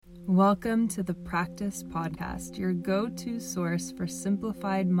Welcome to the Practice Podcast, your go-to source for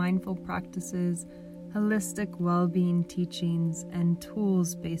simplified mindful practices, holistic well-being teachings, and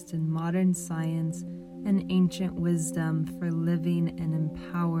tools based in modern science and ancient wisdom for living an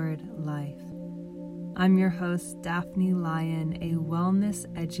empowered life. I'm your host, Daphne Lyon, a wellness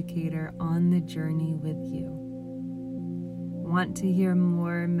educator on the journey with you. Want to hear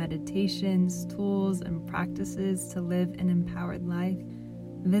more meditations, tools, and practices to live an empowered life?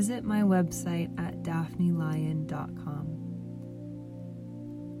 Visit my website at daphnelyon.com.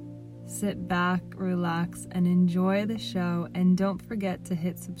 Sit back, relax, and enjoy the show, and don't forget to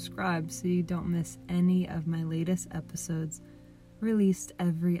hit subscribe so you don't miss any of my latest episodes released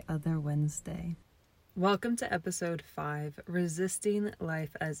every other Wednesday. Welcome to episode 5, Resisting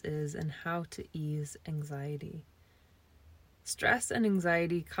Life as Is and How to Ease Anxiety. Stress and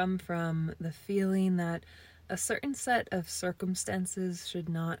anxiety come from the feeling that a certain set of circumstances should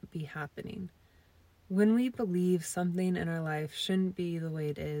not be happening. When we believe something in our life shouldn't be the way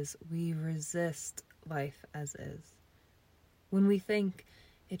it is, we resist life as is. When we think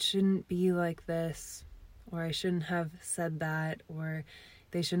it shouldn't be like this, or I shouldn't have said that, or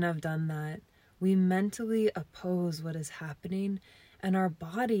they shouldn't have done that, we mentally oppose what is happening, and our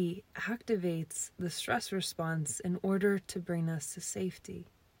body activates the stress response in order to bring us to safety.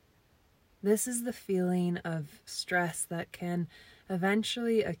 This is the feeling of stress that can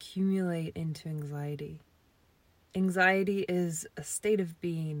eventually accumulate into anxiety. Anxiety is a state of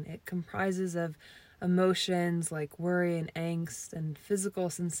being. It comprises of emotions like worry and angst, and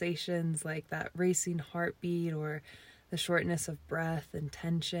physical sensations like that racing heartbeat or the shortness of breath and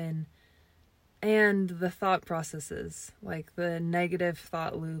tension, and the thought processes like the negative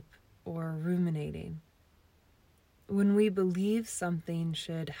thought loop or ruminating. When we believe something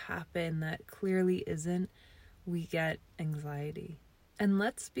should happen that clearly isn't, we get anxiety. And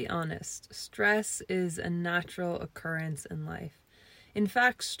let's be honest, stress is a natural occurrence in life. In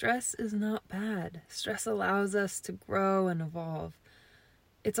fact, stress is not bad. Stress allows us to grow and evolve.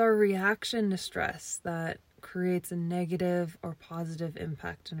 It's our reaction to stress that creates a negative or positive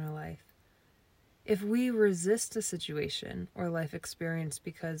impact in our life. If we resist a situation or life experience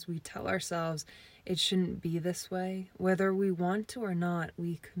because we tell ourselves it shouldn't be this way, whether we want to or not,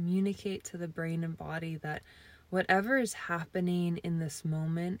 we communicate to the brain and body that whatever is happening in this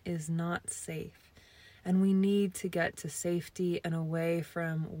moment is not safe, and we need to get to safety and away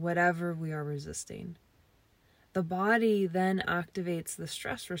from whatever we are resisting. The body then activates the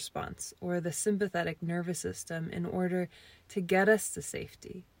stress response or the sympathetic nervous system in order to get us to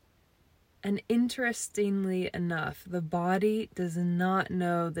safety. And interestingly enough, the body does not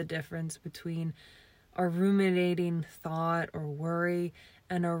know the difference between a ruminating thought or worry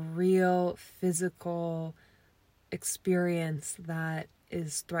and a real physical experience that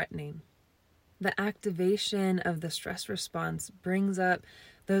is threatening. The activation of the stress response brings up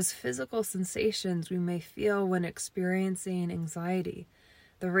those physical sensations we may feel when experiencing anxiety.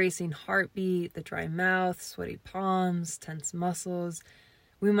 The racing heartbeat, the dry mouth, sweaty palms, tense muscles.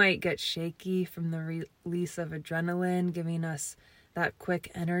 We might get shaky from the release of adrenaline, giving us that quick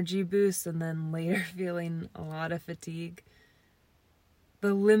energy boost, and then later feeling a lot of fatigue. The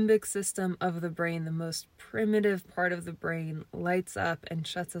limbic system of the brain, the most primitive part of the brain, lights up and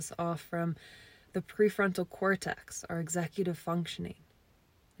shuts us off from the prefrontal cortex, our executive functioning.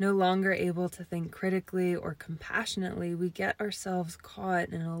 No longer able to think critically or compassionately, we get ourselves caught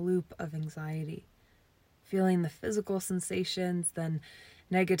in a loop of anxiety, feeling the physical sensations, then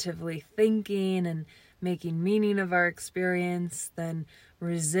negatively thinking and making meaning of our experience, then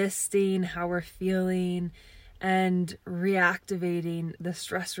resisting how we're feeling and reactivating the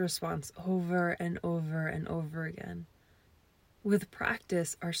stress response over and over and over again. With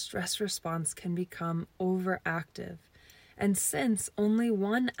practice, our stress response can become overactive. And since only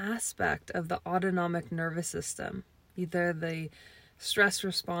one aspect of the autonomic nervous system, either the stress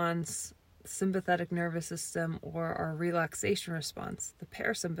response, sympathetic nervous system, or our relaxation response, the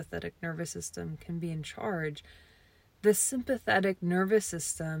parasympathetic nervous system, can be in charge, the sympathetic nervous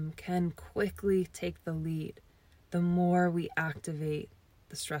system can quickly take the lead the more we activate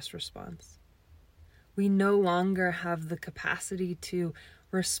the stress response. We no longer have the capacity to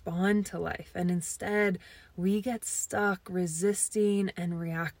respond to life, and instead we get stuck resisting and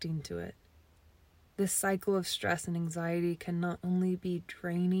reacting to it. This cycle of stress and anxiety can not only be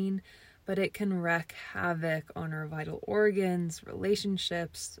draining, but it can wreak havoc on our vital organs,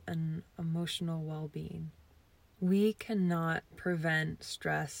 relationships, and emotional well-being. We cannot prevent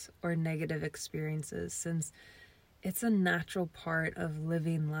stress or negative experiences since it's a natural part of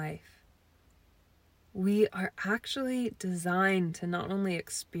living life. We are actually designed to not only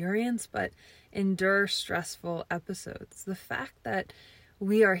experience, but endure stressful episodes. The fact that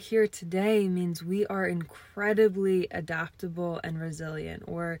we are here today means we are incredibly adaptable and resilient,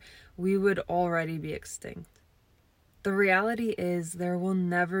 or we would already be extinct. The reality is there will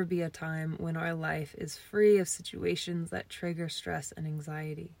never be a time when our life is free of situations that trigger stress and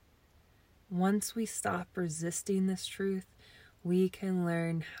anxiety. Once we stop resisting this truth, we can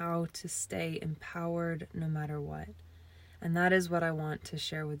learn how to stay empowered no matter what. And that is what I want to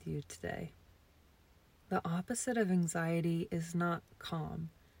share with you today. The opposite of anxiety is not calm,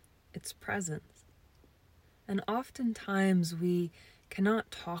 it's presence. And oftentimes we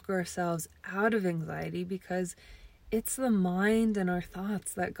cannot talk ourselves out of anxiety because it's the mind and our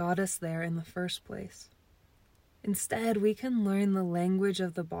thoughts that got us there in the first place. Instead, we can learn the language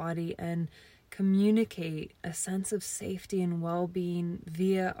of the body and communicate a sense of safety and well-being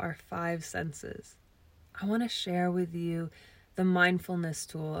via our 5 senses. I want to share with you the mindfulness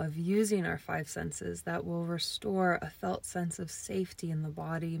tool of using our 5 senses that will restore a felt sense of safety in the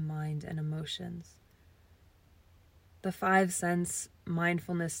body, mind, and emotions. The 5 sense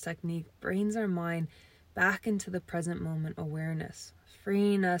mindfulness technique brings our mind back into the present moment awareness,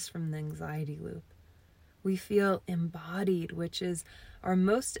 freeing us from the anxiety loop. We feel embodied, which is our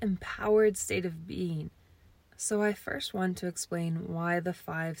most empowered state of being. So I first want to explain why the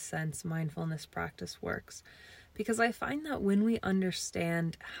 5 sense mindfulness practice works, because I find that when we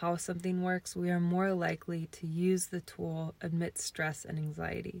understand how something works, we are more likely to use the tool amidst stress and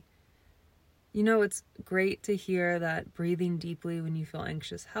anxiety. You know, it's great to hear that breathing deeply when you feel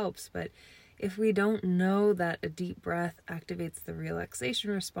anxious helps, but if we don't know that a deep breath activates the relaxation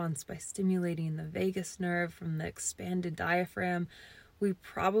response by stimulating the vagus nerve from the expanded diaphragm, we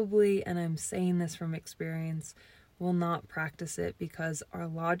probably, and I'm saying this from experience, will not practice it because our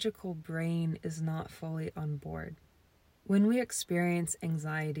logical brain is not fully on board. When we experience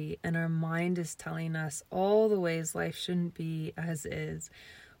anxiety and our mind is telling us all the ways life shouldn't be as is,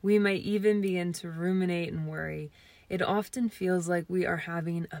 we might even begin to ruminate and worry. It often feels like we are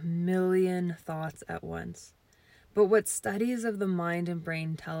having a million thoughts at once. But what studies of the mind and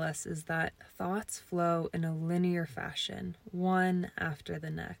brain tell us is that thoughts flow in a linear fashion, one after the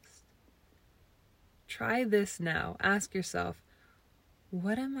next. Try this now. Ask yourself,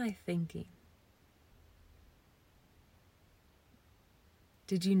 what am I thinking?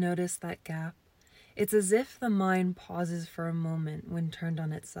 Did you notice that gap? It's as if the mind pauses for a moment when turned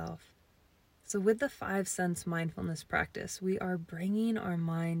on itself. So with the 5 sense mindfulness practice, we are bringing our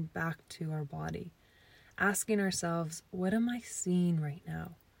mind back to our body, asking ourselves, what am I seeing right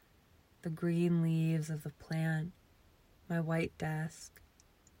now? The green leaves of the plant, my white desk,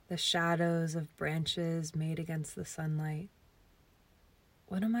 the shadows of branches made against the sunlight.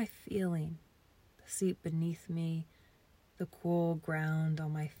 What am I feeling? The seat beneath me, the cool ground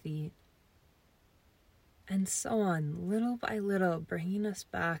on my feet. And so on, little by little, bringing us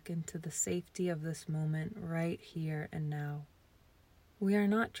back into the safety of this moment right here and now. We are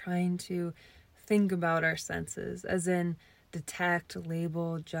not trying to think about our senses, as in detect,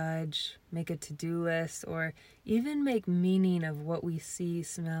 label, judge, make a to-do list, or even make meaning of what we see,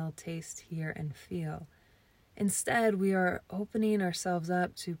 smell, taste, hear, and feel. Instead, we are opening ourselves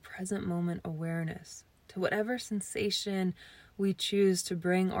up to present moment awareness, to whatever sensation we choose to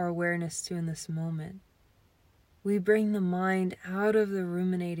bring our awareness to in this moment. We bring the mind out of the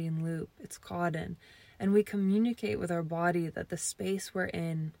ruminating loop it's caught in, and we communicate with our body that the space we're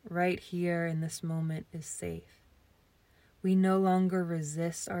in right here in this moment is safe. We no longer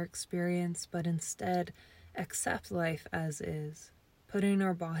resist our experience, but instead accept life as is, putting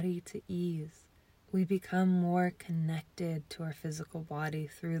our body to ease. We become more connected to our physical body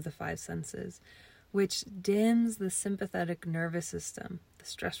through the 5 senses, which dims the sympathetic nervous system, the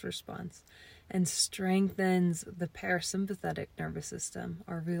stress response, and strengthens the parasympathetic nervous system,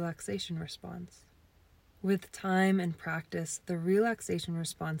 our relaxation response. With time and practice, the relaxation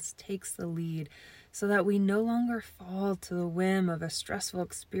response takes the lead so that we no longer fall to the whim of a stressful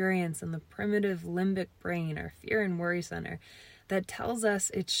experience in the primitive limbic brain, our fear and worry center, that tells us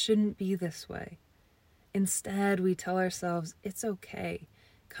it shouldn't be this way. Instead, we tell ourselves, it's okay,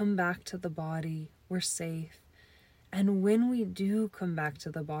 come back to the body, we're safe. And when we do come back to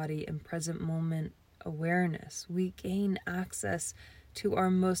the body in present moment awareness, we gain access to our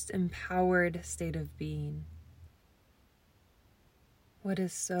most empowered state of being. What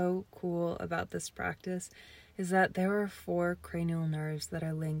is so cool about this practice is that there are 4 cranial nerves that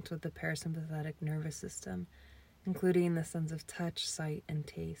are linked with the parasympathetic nervous system, including the sense of touch, sight, and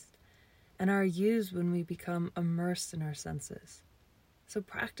taste, and are used when we become immersed in our senses. So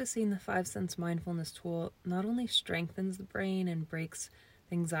practicing the 5 sense mindfulness tool not only strengthens the brain and breaks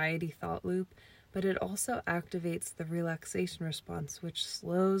the anxiety thought loop, but it also activates the relaxation response, which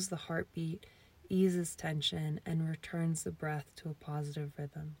slows the heartbeat, eases tension, and returns the breath to a positive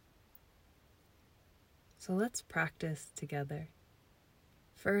rhythm. So let's practice together.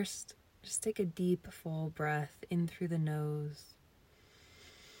 First, just take a deep, full breath in through the nose,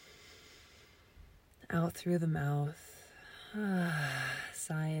 out through the mouth.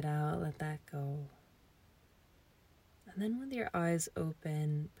 Sigh it out, let that go. And then with your eyes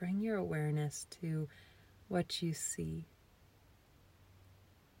open, bring your awareness to what you see.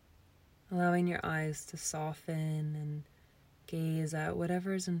 Allowing your eyes to soften and gaze at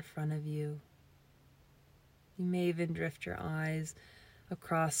whatever's in front of you. You may even drift your eyes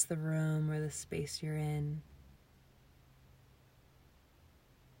across the room or the space you're in.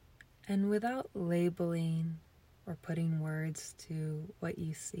 And without labeling or putting words to what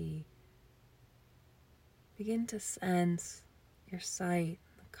you see, begin to sense your sight,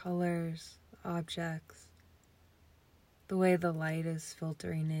 the colors, the objects, the way the light is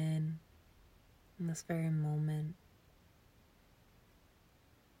filtering in this very moment.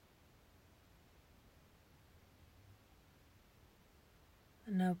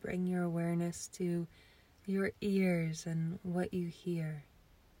 And now bring your awareness to your ears and what you hear.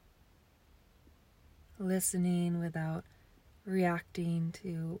 Listening without reacting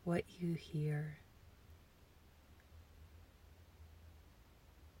to what you hear.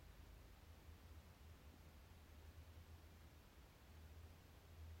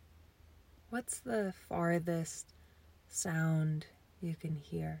 What's the farthest sound you can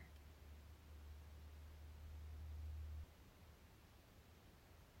hear?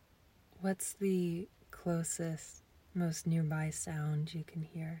 What's the closest, most nearby sound you can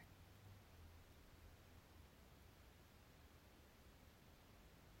hear?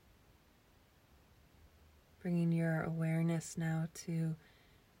 Bringing your awareness now to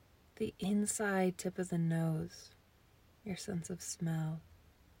the inside tip of the nose, your sense of smell.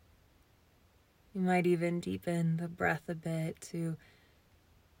 You might even deepen the breath a bit to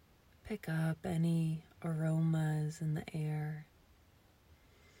pick up any aromas in the air.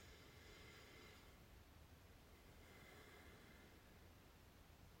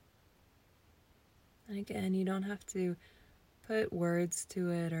 And again, you don't have to put words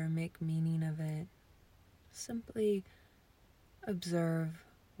to it or make meaning of it. Simply observe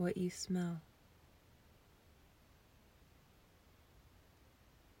what you smell.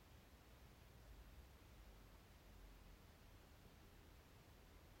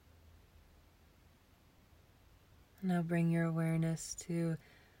 Now bring your awareness to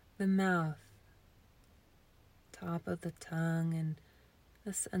the mouth, top of the tongue, and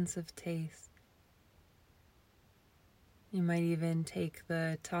a sense of taste. You might even take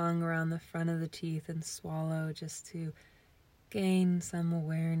the tongue around the front of the teeth and swallow just to gain some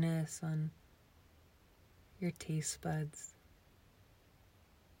awareness on your taste buds.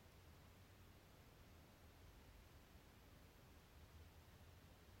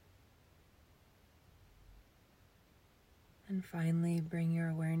 And finally, bring your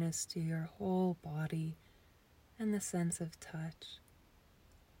awareness to your whole body and the sense of touch.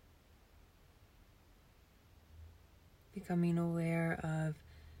 Becoming aware of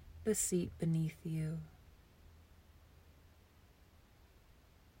the seat beneath you,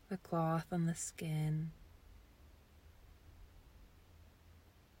 the cloth on the skin.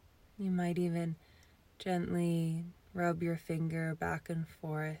 You might even gently rub your finger back and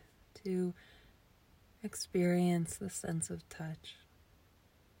forth to experience the sense of touch.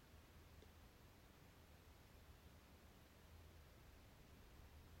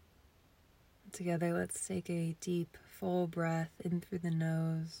 Together, let's take a deep, full breath in through the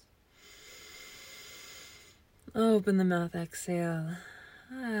nose. Open the mouth, exhale.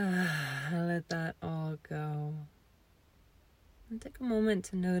 Let that all go. And take a moment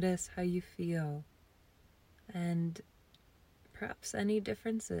to notice how you feel and perhaps any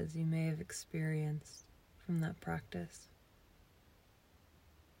differences you may have experienced from that practice.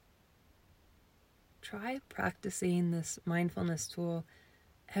 Try practicing this mindfulness tool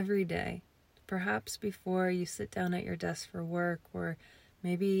every day. Perhaps before you sit down at your desk for work, or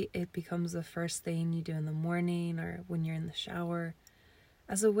maybe it becomes the first thing you do in the morning or when you're in the shower,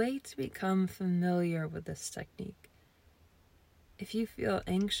 as a way to become familiar with this technique. If you feel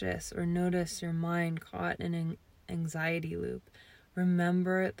anxious or notice your mind caught in an anxiety loop,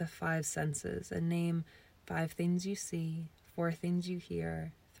 remember the 5 senses and name 5 things you see, 4 things you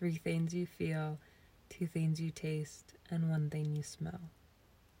hear, 3 things you feel, 2 things you taste, and 1 thing you smell.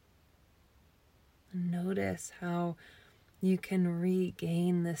 Notice how You can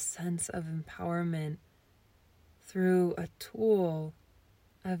regain this sense of empowerment through a tool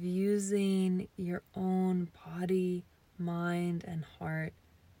of using your own body, mind, and heart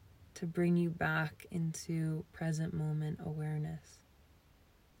to bring you back into present moment awareness.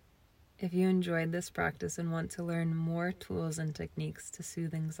 If you enjoyed this practice and want to learn more tools and techniques to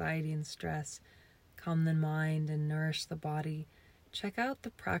soothe anxiety and stress, calm the mind, and nourish the body, check out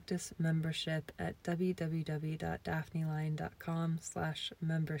the practice membership at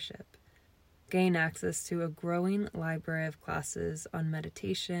www.daphneline.com/membership. Gain access to a growing library of classes on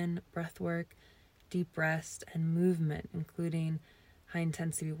meditation, breathwork, deep rest, and movement, including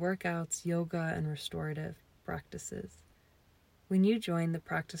high-intensity workouts, yoga, and restorative practices. When you join the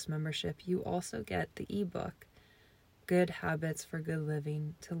practice membership, you also get the ebook, Good Habits for Good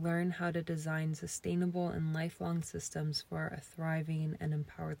Living, to learn how to design sustainable and lifelong systems for a thriving and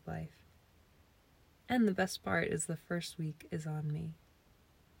empowered life. And the best part is the first week is on me.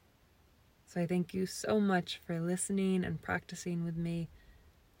 So I thank you so much for listening and practicing with me.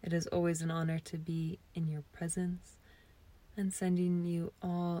 It is always an honor to be in your presence, and sending you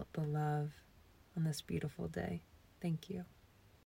all the love on this beautiful day. Thank you.